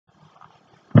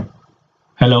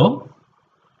Hello,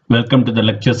 welcome to the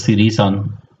lecture series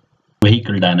on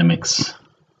vehicle dynamics.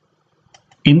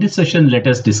 In this session, let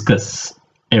us discuss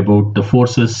about the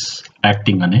forces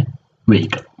acting on a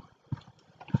vehicle.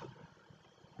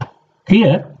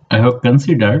 Here, I have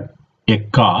considered a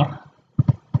car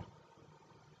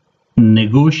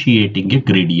negotiating a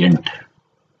gradient.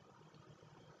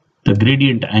 The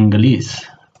gradient angle is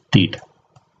theta.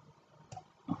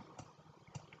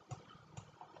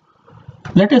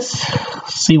 Let us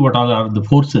see what all are the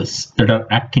forces that are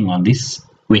acting on this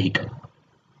vehicle.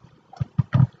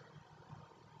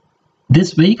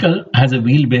 This vehicle has a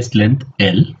wheelbase length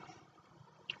L.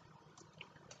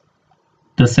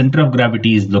 The center of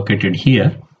gravity is located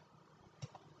here.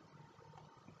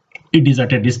 It is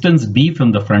at a distance b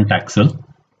from the front axle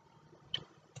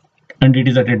and it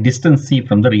is at a distance c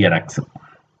from the rear axle.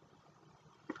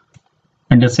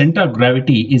 And the center of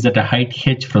gravity is at a height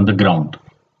h from the ground.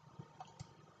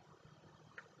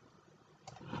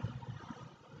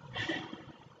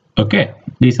 Okay,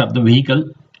 these are the vehicle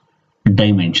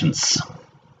dimensions.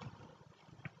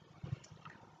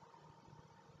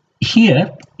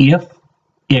 Here,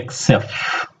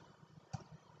 Fxf,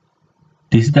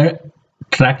 this is the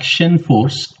traction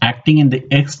force acting in the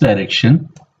x direction,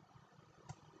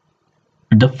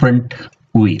 the front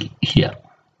wheel here,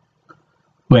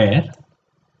 where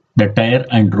the tire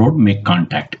and road make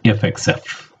contact,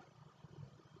 Fxf.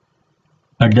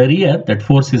 At the rear, that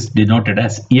force is denoted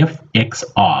as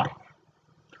Fxr,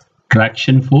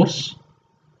 traction force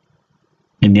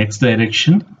in x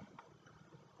direction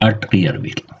at rear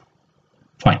wheel.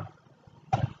 Fine.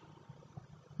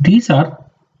 These are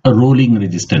rolling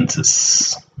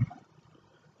resistances.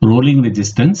 Rolling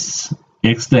resistance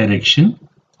x direction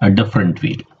at the front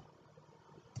wheel.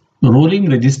 Rolling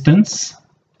resistance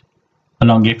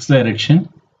along x direction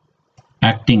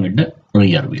acting at the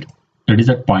rear wheel. That is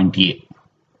at point A.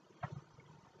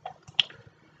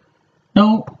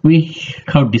 Now we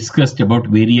have discussed about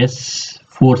various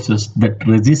forces that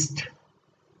resist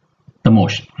the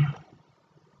motion.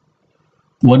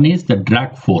 One is the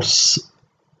drag force,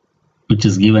 which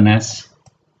is given as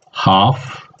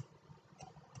half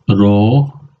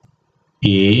rho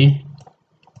A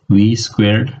V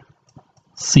squared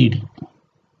CD.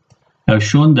 I have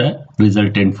shown the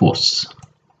resultant force.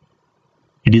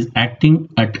 It is acting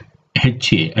at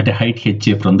HA, at a height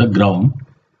HA from the ground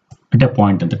at a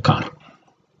point in the car.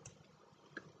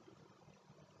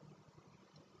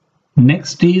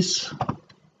 Next is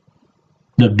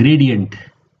the gradient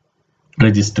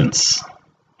resistance.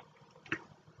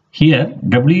 Here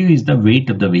W is the weight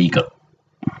of the vehicle.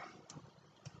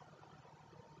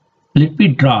 Let me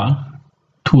draw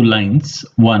two lines,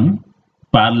 one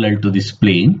parallel to this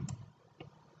plane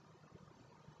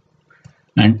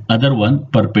and other one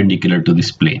perpendicular to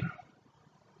this plane.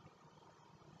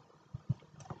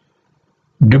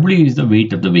 W is the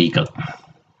weight of the vehicle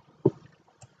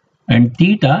and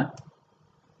theta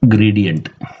gradient.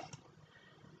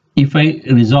 If I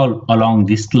resolve along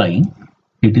this line,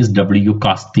 it is W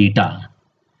cos theta.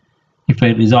 If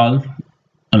I resolve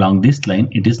along this line,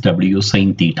 it is W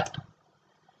sin theta.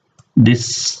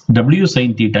 This W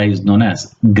sin theta is known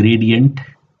as gradient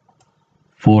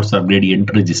force or gradient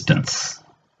resistance.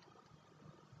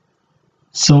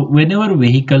 So whenever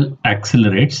vehicle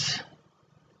accelerates,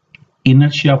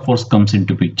 inertia force comes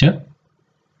into picture.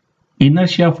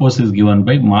 Inertia force is given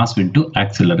by mass into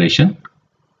acceleration.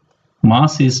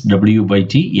 Mass is W by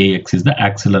G, Ax is the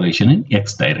acceleration in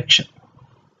x direction.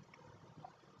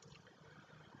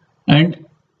 And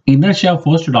inertia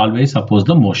force should always oppose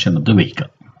the motion of the vehicle.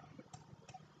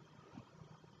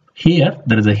 Here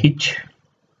there is a hitch.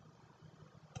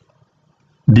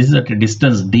 This is at a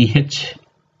distance dh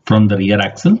from the rear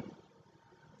axle,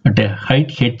 at a height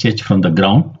hh from the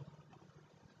ground.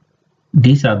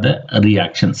 These are the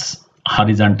reactions,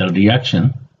 horizontal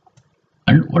reaction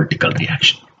and vertical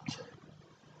reaction.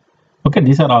 Okay,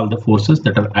 these are all the forces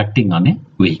that are acting on a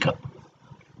vehicle.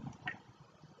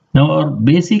 Now our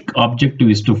basic objective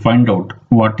is to find out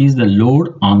what is the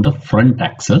load on the front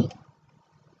axle,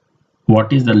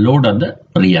 what is the load on the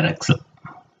rear axle.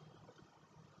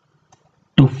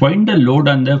 To find the load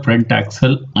on the front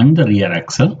axle and the rear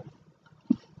axle,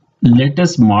 let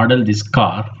us model this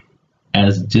car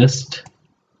as just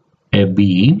a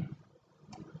beam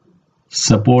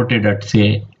supported at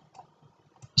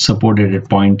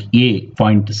point A,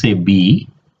 point say B,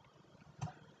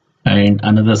 and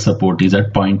another support is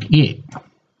at point A.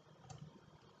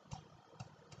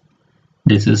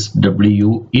 This is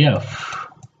WF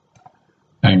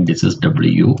and this is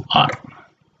WR.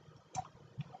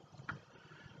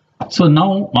 So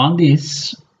now on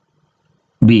this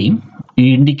beam,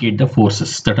 you indicate the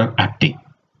forces that are acting.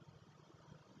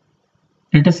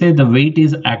 Let us say the weight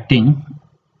is acting.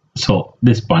 So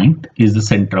this point is the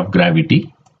center of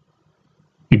gravity.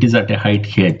 It is at a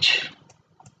height h.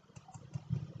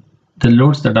 The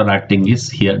loads that are acting is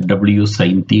here W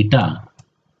sine theta.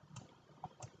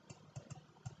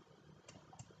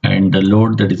 And the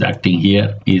load that is acting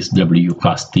here is W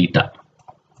cos theta.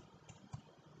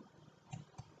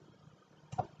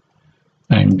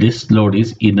 And this load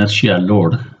is inertia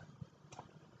load,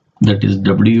 that is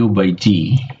W by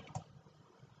G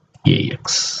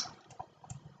AX.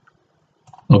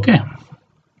 Okay.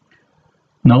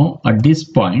 Now at this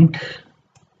point,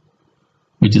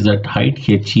 which is at height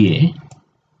HA,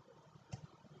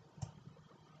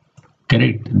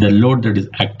 correct, the load that is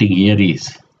acting here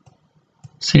is,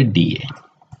 say, dA.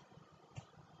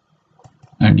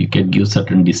 And you can give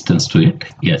certain distance to it.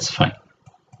 Yes, fine.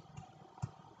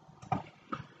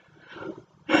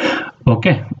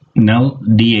 Okay, now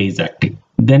dA is acting.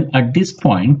 Then at this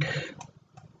point,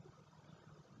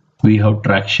 we have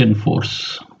traction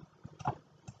force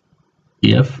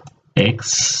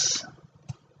Fx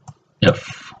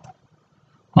F.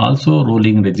 Also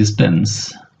rolling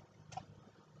resistance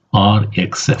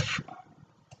Rxf.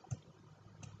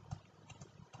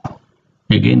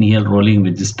 Again here rolling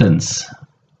resistance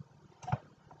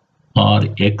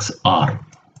Rxr.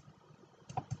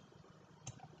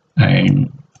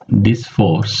 And this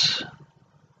force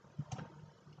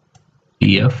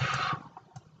Fxr.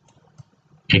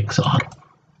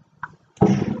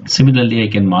 Similarly, I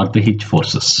can mark the hitch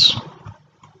forces.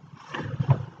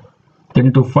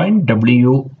 Then to find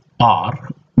WR,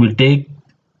 we'll take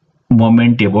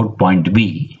moment about point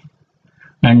B,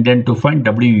 and then to find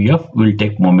WF, we'll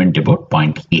take moment about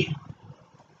point A.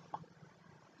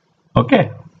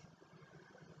 Okay.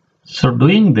 So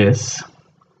doing this,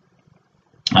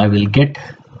 I will get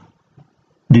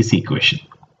this equation,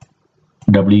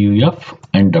 WF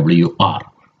and WR.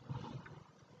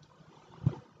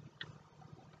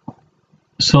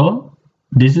 So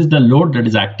this is the load that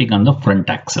is acting on the front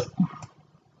axle,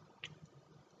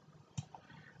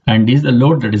 and this is the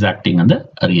load that is acting on the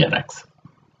rear axle.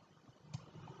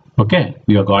 Okay,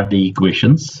 we have got the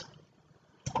equations,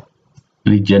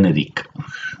 the generic.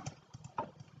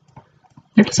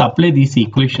 Let us apply these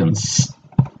equations,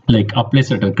 like apply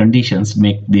certain conditions,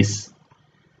 make this,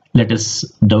 let us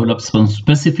develop some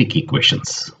specific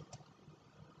equations.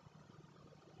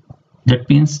 That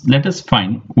means let us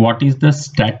find what is the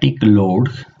static load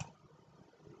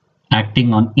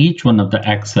acting on each one of the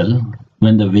axle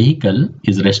when the vehicle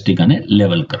is resting on a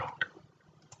level ground.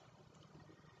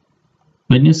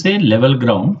 When you say level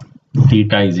ground,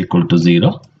 theta is equal to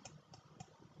 0.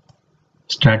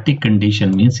 Static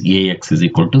condition means Ax is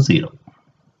equal to 0.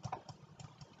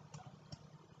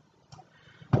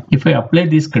 If I apply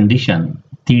this condition,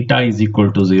 theta is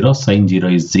equal to 0, sine 0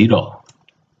 is 0.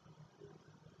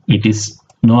 It is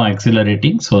no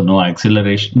accelerating, so no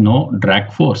acceleration, no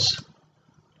drag force,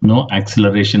 no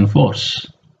acceleration force,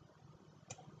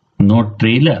 no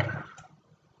trailer.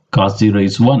 Cos 0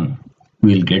 is 1.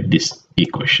 We will get this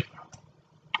equation.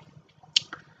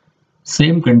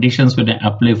 Same conditions when I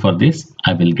apply for this,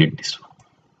 I will get this one.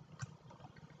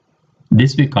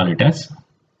 This we call it as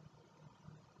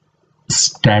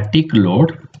static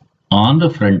load on the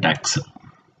front axle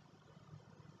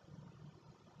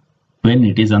when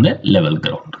it is on the level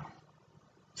ground.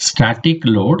 Static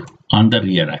load on the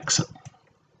rear axle.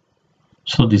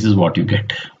 So this is what you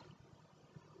get.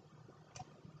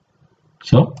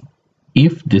 So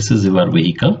if this is your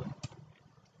vehicle,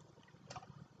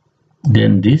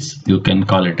 then this you can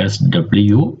call it as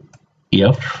WFS,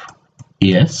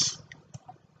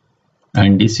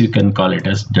 and this you can call it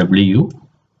as WRS.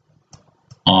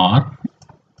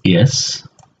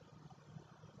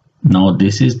 Now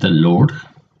this is the load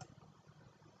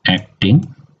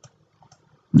acting,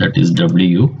 that is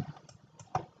W,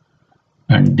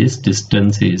 and this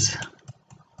distance is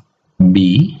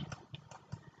B,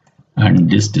 and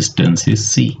this distance is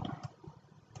C.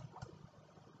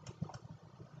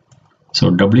 So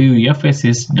WFS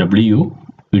is W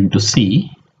into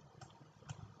C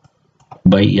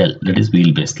by L, that is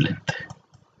wheelbase length.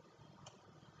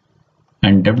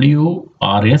 And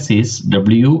WRS is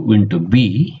W into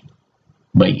B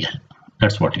by L.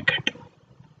 That's what you get.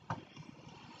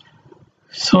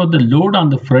 So the load on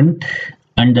the front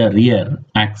and the rear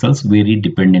axles vary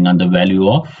depending on the value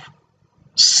of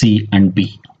C and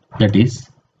B. That is,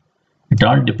 it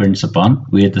all depends upon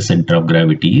where the center of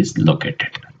gravity is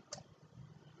located.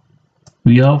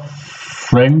 We have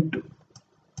front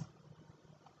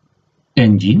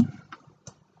engine,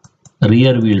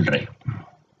 rear wheel drive.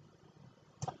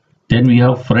 Then we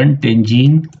have front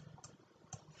engine,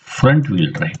 front wheel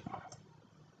drive.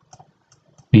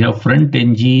 We have front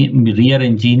engine, rear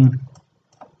engine,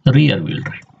 rear wheel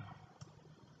drive.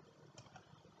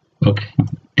 Okay,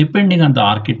 depending on the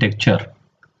architecture,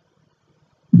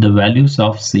 the values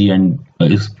of C and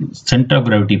center of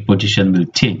gravity position will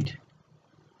change,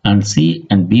 and C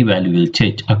and B value will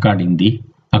change accordingly.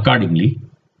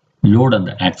 Load on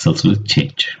the axles will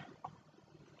change.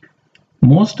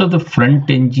 Most of the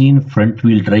front engine, front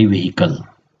wheel drive vehicle,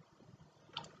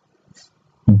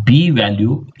 B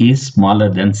value is smaller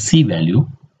than C value,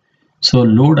 so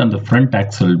load on the front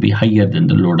axle will be higher than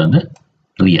the load on the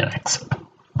rear axle.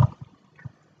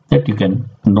 That you can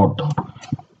note down.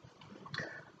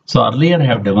 So earlier I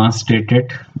have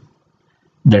demonstrated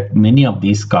that many of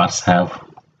these cars have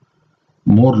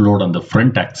more load on the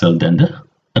front axle than the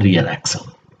rear axle.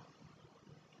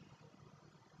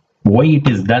 Why it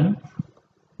is done,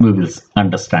 we will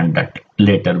understand that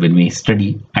later when we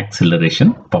study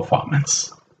acceleration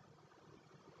performance.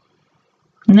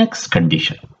 Next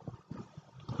condition.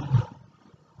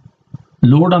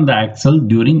 Load on the axle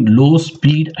during low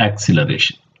speed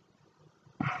acceleration.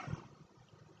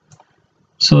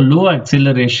 So low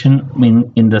acceleration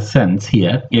in the sense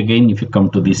here, again if you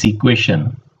come to this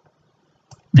equation,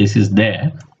 this is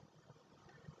there.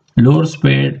 Lower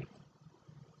speed,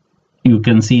 you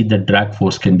can see the drag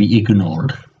force can be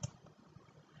ignored.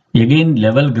 Again,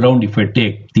 level ground, if I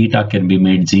take, theta can be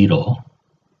made 0.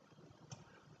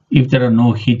 If there are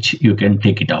no hitch, you can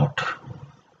take it out.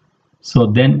 So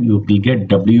then you will get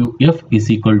Wf is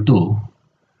equal to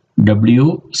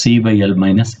Wc by L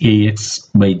minus Ax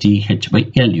by G H by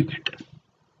L you get.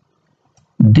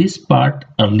 This part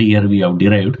earlier we have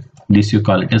derived, this you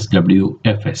call it as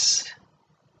Wfs,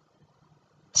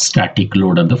 static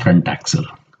load on the front axle.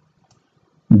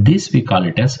 This we call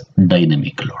it as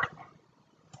dynamic load.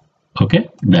 Okay,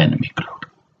 dynamic load.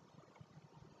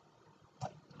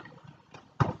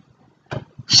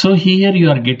 So here you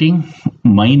are getting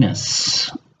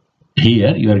minus,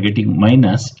 here you are getting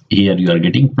minus, here you are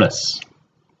getting plus.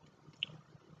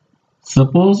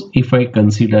 Suppose if I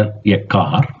consider a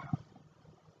car,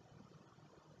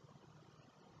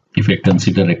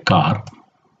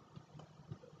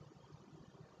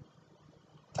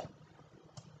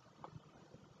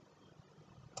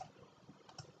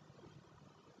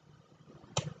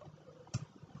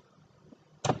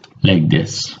 like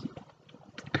this.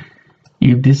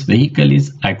 If this vehicle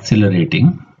is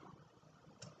accelerating,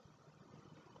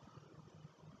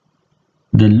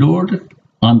 the load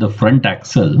on the front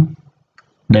axle,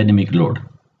 dynamic load,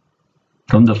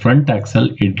 from the front axle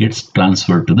it gets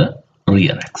transferred to the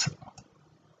rear axle.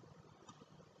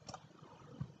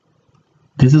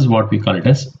 This is what we call it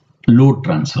as load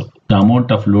transfer. The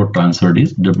amount of load transferred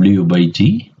is W by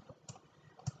G,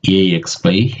 Ax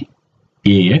by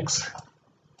Ax,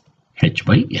 H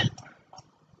by L.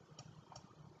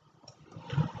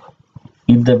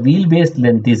 If the wheelbase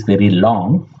length is very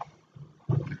long,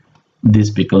 this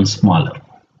becomes smaller.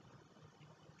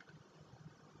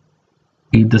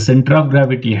 If the center of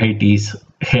gravity height is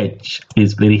H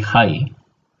is very high,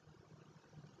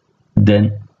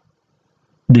 then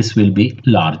this will be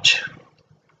large.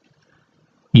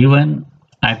 Even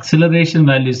acceleration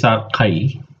values are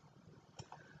high,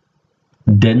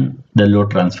 then the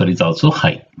load transfer is also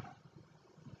high.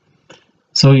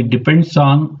 So it depends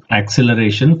on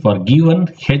acceleration for given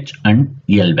H and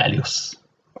L values.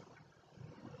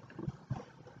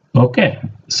 Okay,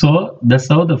 so that's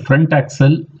how the front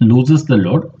axle loses the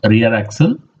load, rear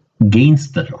axle gains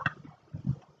the load.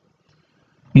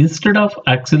 Instead of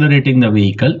accelerating the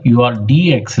vehicle, you are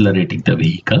de-accelerating the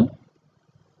vehicle.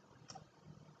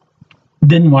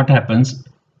 Then what happens?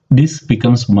 This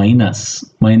becomes minus.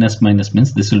 Minus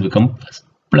means this will become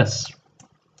plus.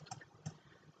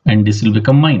 And this will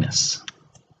become minus.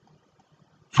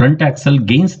 Front axle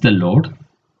gains the load,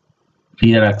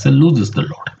 rear axle loses the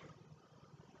load.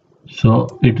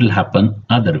 So it will happen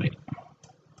other way.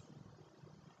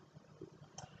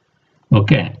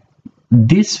 Okay,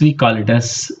 this we call it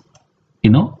as,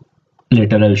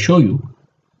 later I'll show you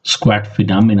squat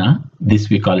phenomena. This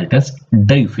we call it as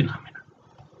dive phenomena.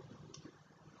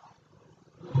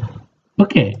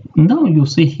 Okay, now you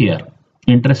see here,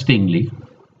 interestingly,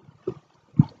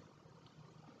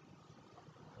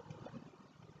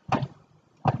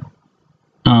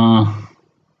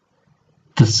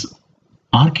 this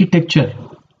architecture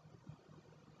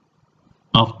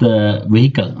of the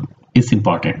vehicle is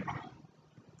important.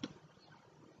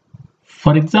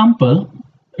 For example,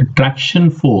 traction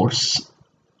force,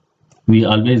 we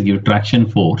always give traction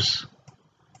force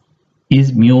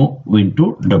is mu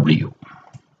into W.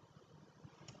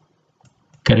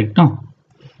 Correct now?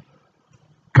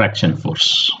 Traction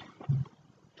force.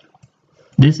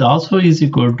 This also is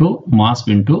equal to mass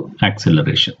into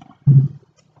acceleration.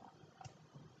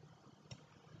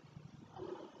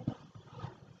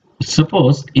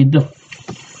 Suppose in the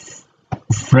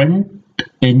front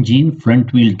engine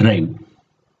front wheel drive,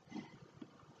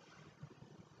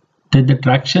 then the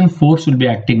traction force will be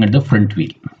acting at the front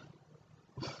wheel.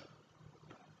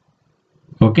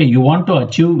 Okay, you want to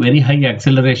achieve very high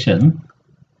acceleration.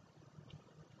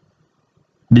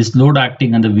 This load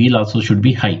acting on the wheel also should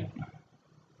be high.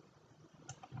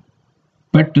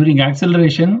 But during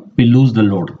acceleration, we lose the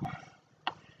load.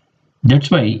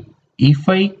 That's why if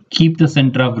I keep the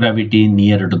center of gravity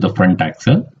nearer to the front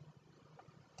axle,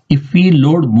 if we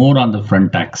load more on the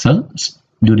front axle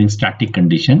during static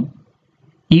condition,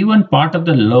 even part of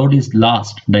the load is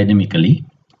lost dynamically.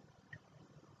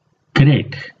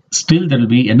 Great. Still there will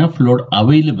be enough load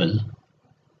available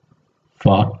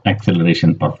for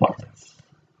acceleration performance.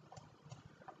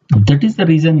 That is the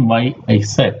reason why I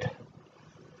said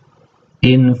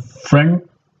in front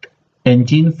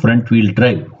engine front wheel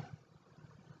drive,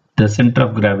 the center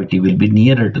of gravity will be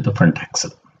nearer to the front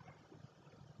axle.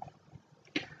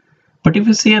 But if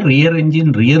you say a rear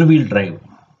engine rear wheel drive,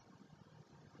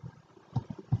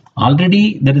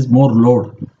 already there is more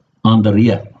load on the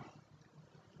rear.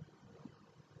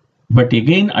 But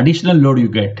again, additional load you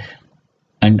get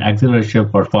and acceleration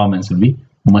performance will be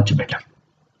much better.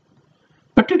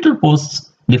 But it will pose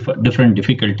different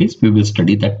difficulties. We will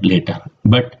study that later.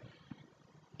 But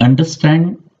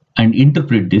understand and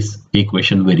interpret this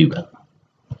equation very well.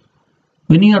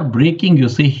 When you are braking, you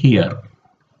say here,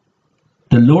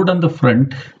 the load on the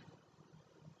front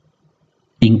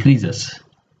increases,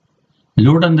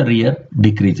 load on the rear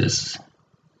decreases.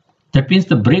 That means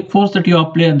the brake force that you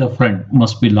apply on the front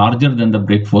must be larger than the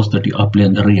brake force that you apply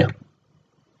on the rear.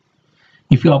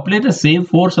 If you apply the same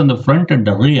force on the front and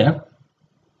the rear,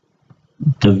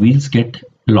 the wheels get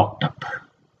locked up.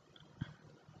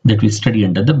 That we study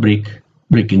under the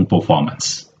braking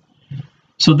performance.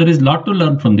 So there is a lot to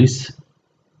learn from these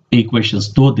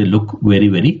equations, though they look very,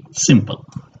 very simple.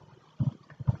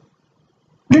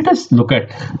 Let us look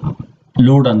at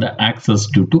load on the axles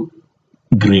due to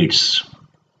grades.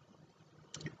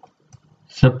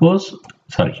 Suppose,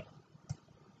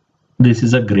 this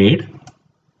is a grade.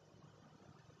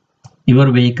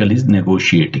 Your vehicle is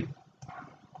negotiating.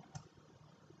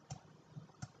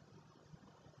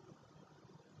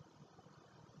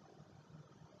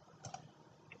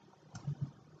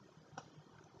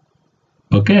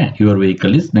 Okay, your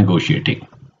vehicle is negotiating.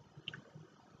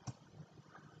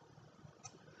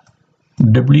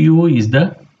 W is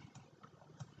the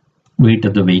weight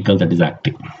of the vehicle that is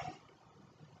acting.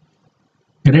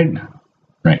 Correct?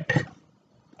 Right.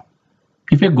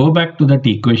 If you go back to that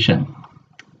equation,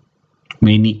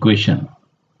 main equation,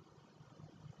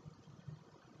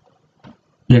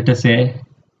 let us say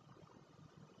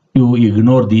you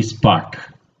ignore this part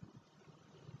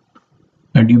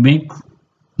and you make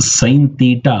sin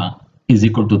theta is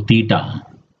equal to theta.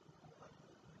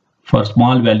 For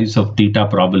small values of theta,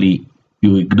 probably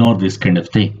you ignore this kind of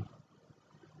thing.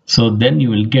 So then you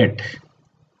will get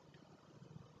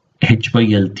h by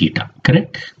L theta,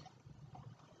 correct?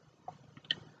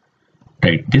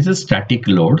 Right, this is static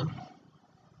load.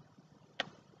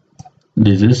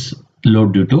 This is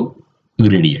load due to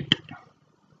gradient.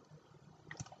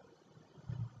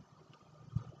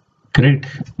 Correct.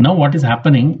 Now what is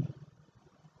happening?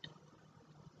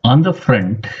 On the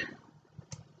front,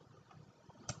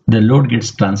 the load gets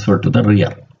transferred to the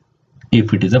rear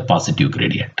if it is a positive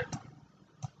gradient.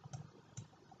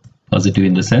 Positive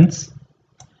in the sense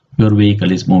your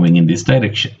vehicle is moving in this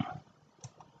direction.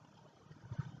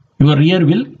 Your rear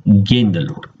will gain the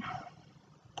load.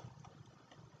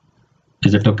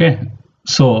 Is it okay?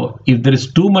 So if there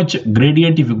is too much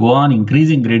gradient, if you go on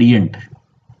increasing gradient,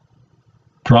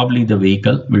 probably the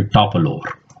vehicle will topple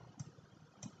over.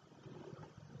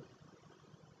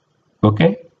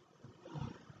 Okay.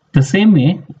 The same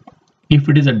way, if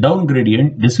it is a down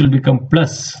gradient, this will become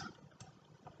plus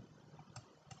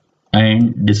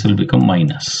and this will become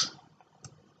minus.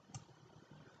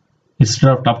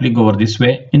 Instead of toppling over this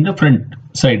way, in the front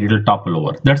side it will topple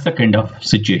over. That's the kind of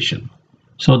situation.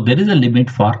 So there is a limit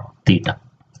for theta.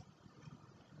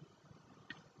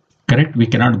 Correct? We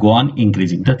cannot go on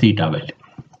increasing the theta value.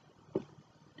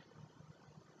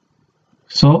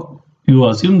 So you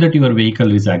assume that your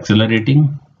vehicle is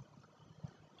accelerating.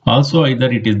 Also, either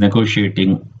it is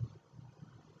negotiating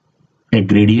a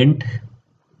gradient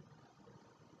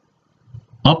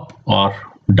up or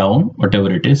down,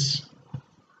 whatever it is.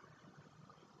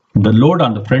 The load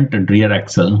on the front and rear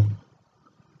axle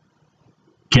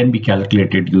can be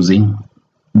calculated using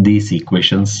these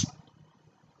equations,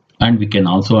 and we can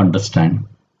also understand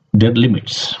their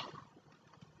limits.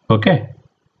 Okay,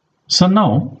 so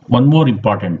now one more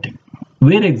important thing.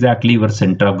 Where exactly your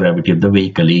center of gravity of the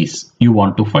vehicle is, you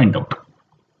want to find out.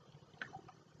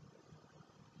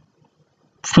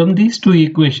 From these two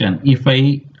equations, if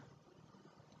I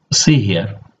see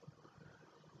here,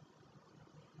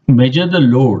 measure the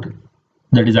load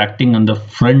that is acting on the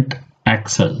front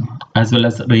axle as well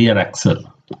as rear axle.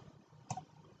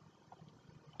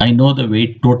 I know the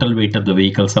weight, total weight of the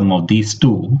vehicle, sum of these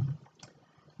two.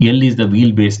 L is the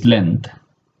wheelbase length.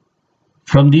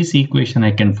 From this equation,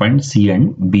 I can find C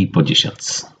and B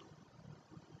positions.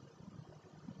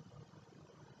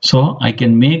 So I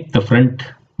can make the front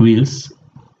wheels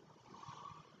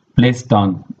placed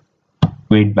on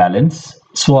weight balance,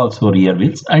 so also rear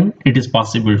wheels, and it is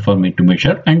possible for me to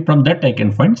measure, and from that I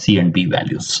can find C and B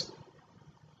values.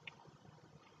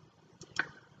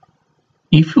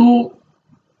 If you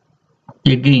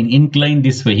again incline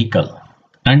this vehicle,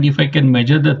 and if I can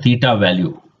measure the theta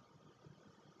value,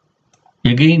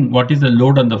 again what is the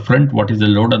load on the front, what is the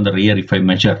load on the rear if I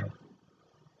measure?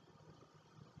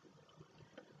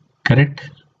 Correct?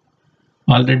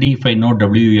 Already if I know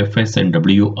WFS and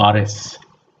WRS,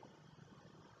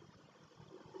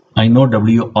 I know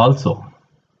W also.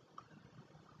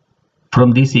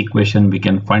 From this equation we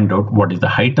can find out what is the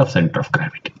height of center of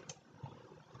gravity.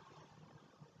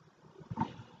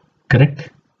 Correct?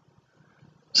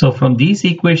 So from this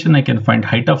equation I can find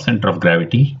height of center of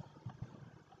gravity,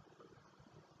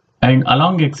 and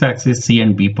along x-axis C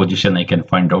and B position I can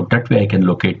find out. That way I can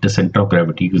locate the center of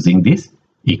gravity using these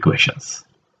equations.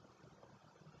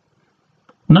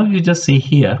 Now you just see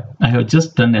here, I have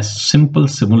just done a simple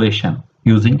simulation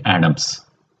using atoms.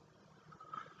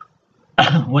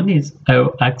 One is I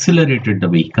have accelerated the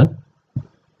vehicle.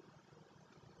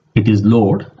 It is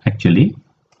load actually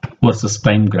versus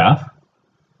time graph.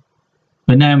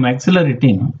 When I am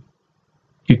accelerating,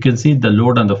 you can see the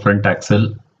load on the front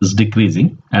axle is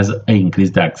decreasing as I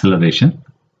increase the acceleration.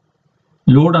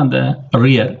 Load on the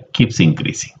rear keeps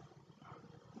increasing.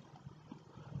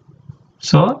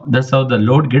 So that's how the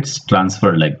load gets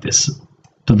transferred like this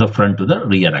to the front to the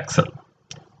rear axle.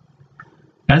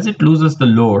 As it loses the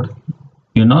load,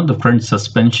 you know, the front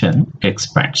suspension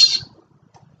expands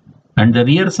and the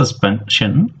rear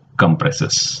suspension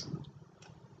compresses.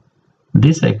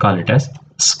 This I call it as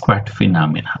squat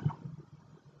phenomenon.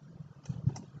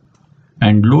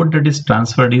 And load that is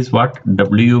transferred is what?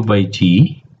 W by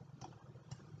G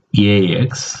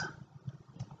AX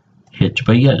H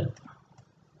by L.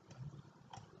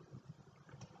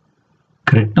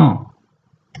 Correct? No.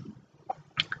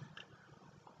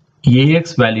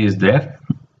 AX value is there.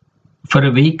 For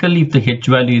a vehicle, if the H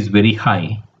value is very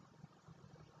high,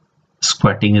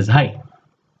 squatting is high.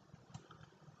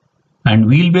 And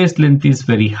wheelbase length is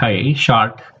very high,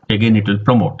 short, again it will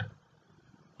promote.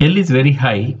 L is very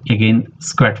high, again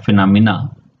squat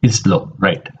phenomena is low,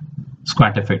 right?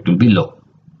 Squat effect will be low.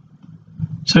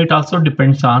 So it also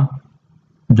depends on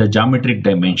the geometric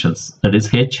dimensions, that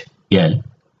is H, L,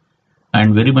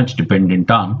 and very much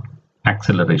dependent on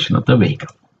acceleration of the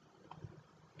vehicle.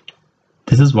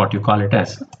 This is what you call it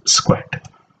as squat.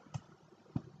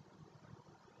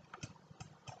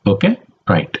 Okay,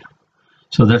 right.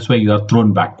 So that's why you are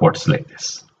thrown backwards like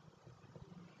this.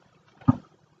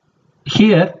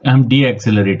 Here I am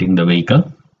deaccelerating the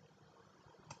vehicle.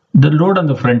 The load on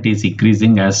the front is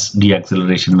increasing as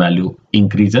deacceleration value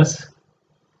increases.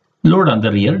 Load on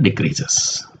the rear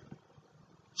decreases.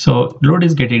 So load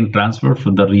is getting transferred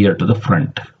from the rear to the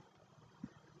front.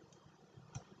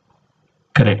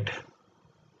 Correct.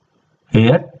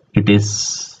 Here it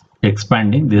is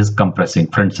expanding, this is compressing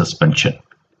front suspension.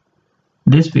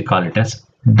 This we call it as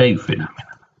dive phenomenon.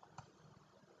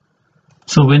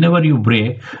 So whenever you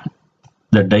brake,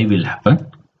 the dive will happen.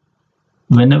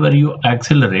 Whenever you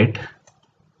accelerate,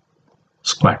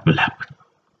 squat will happen.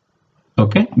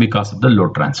 Okay, because of the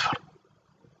load transfer.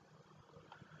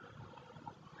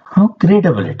 Now,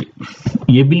 gradability.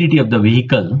 Ability of the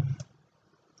vehicle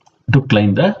to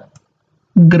climb the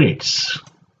grades.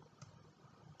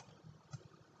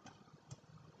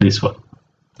 This one.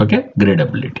 Okay,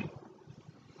 gradability.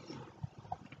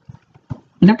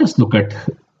 Let us look at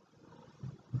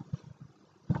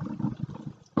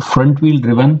front wheel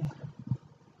driven,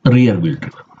 rear wheel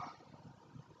driven.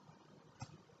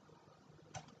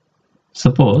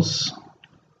 Suppose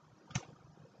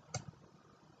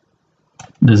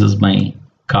this is my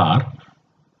car.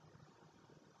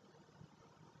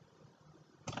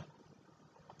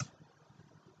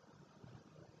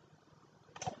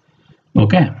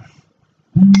 Okay.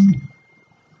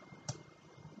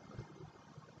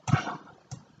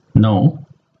 Now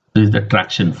this is the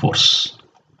traction force.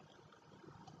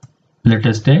 Let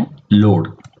us say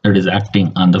load that is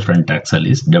acting on the front axle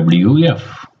is WF.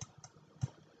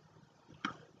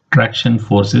 Traction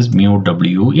force is mu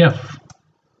WF.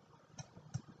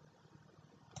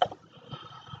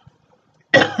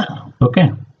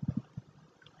 Okay.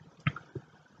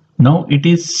 Now it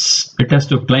has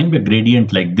to climb a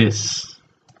gradient like this.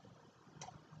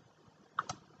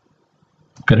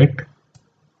 Correct?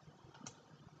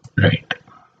 Right.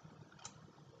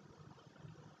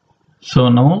 So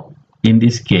now in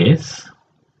this case,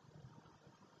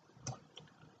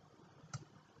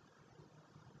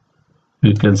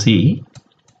 you can see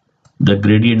the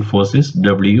gradient force is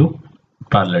W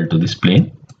parallel to this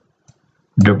plane,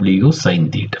 W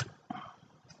sine theta.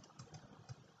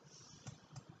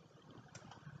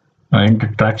 And the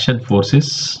traction force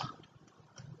is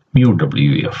mu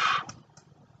WF.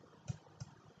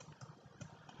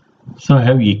 So I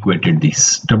have equated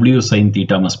this. W sine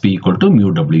theta must be equal to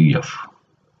mu WF.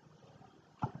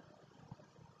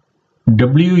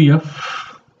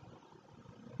 WF,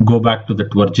 go back to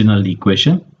that original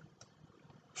equation,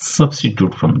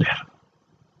 substitute from there.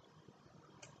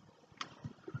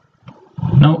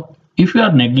 Now, if you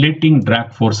are neglecting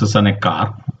drag forces on a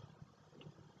car,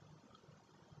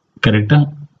 correct?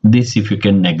 This if you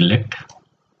can neglect,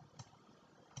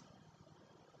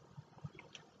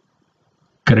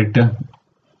 correct?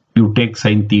 You take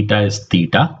sine theta as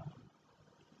theta.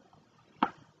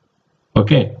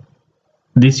 Okay.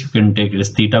 This you can take it as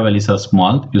theta values are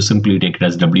small. You simply take it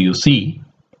as WC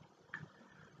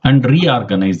and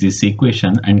reorganize this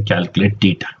equation and calculate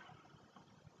theta.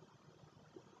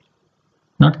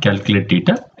 Not calculate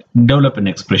theta, develop an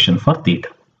expression for theta.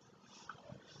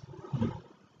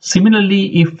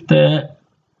 Similarly, if the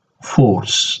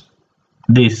force,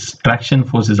 this traction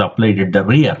force is applied at the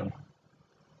rear,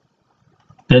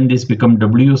 then this becomes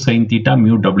W sine theta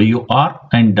mu WR,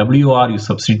 and WR you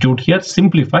substitute here,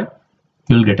 simplify,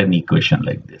 you will get an equation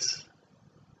like this.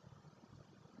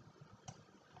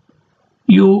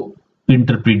 You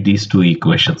interpret these two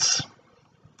equations.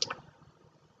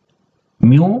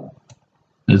 Mu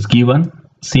is given,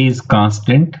 C is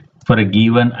constant for a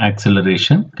given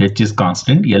acceleration, H is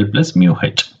constant, L plus mu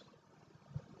H.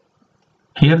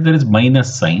 Here there is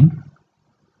minus sign,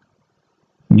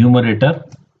 numerator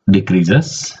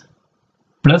decreases,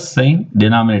 plus sign,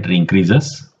 denominator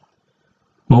increases.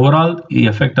 Overall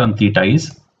effect on theta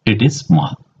is, it is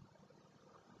small.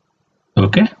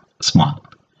 Okay, small.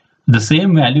 The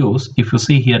same values, if you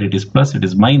see here it is plus, it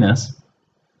is minus,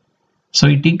 so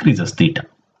it increases theta.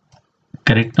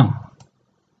 Correct now?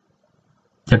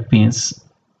 That means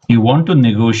you want to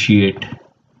negotiate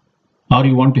or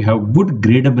you want to have good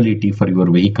gradability for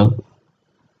your vehicle,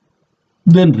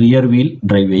 then rear wheel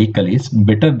drive vehicle is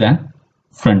better than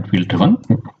front wheel driven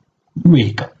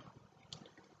vehicle.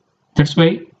 That's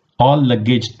why all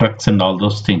luggage trucks and all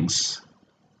those things,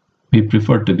 we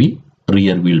prefer to be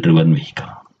rear wheel driven vehicle.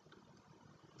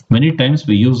 Many times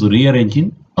we use rear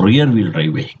engine, rear wheel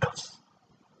drive vehicles,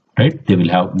 right? They will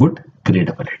have good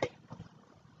gradability.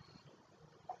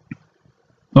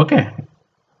 Okay.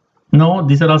 Now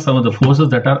these are all some of the forces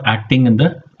that are acting in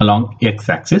the along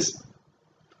x-axis.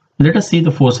 Let us see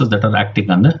the forces that are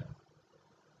acting on the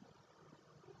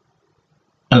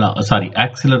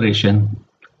acceleration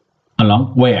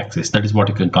along y-axis. That is what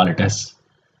you can call it as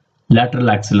lateral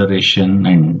acceleration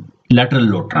and lateral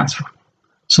load transfer.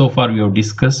 So far we have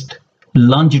discussed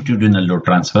longitudinal load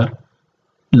transfer,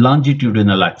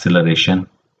 longitudinal acceleration,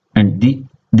 and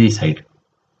these side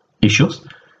issues.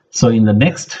 So in the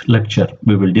next lecture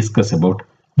we will discuss about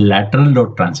lateral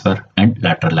load transfer and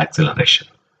lateral acceleration.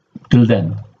 Till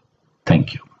then,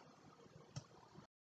 thank you.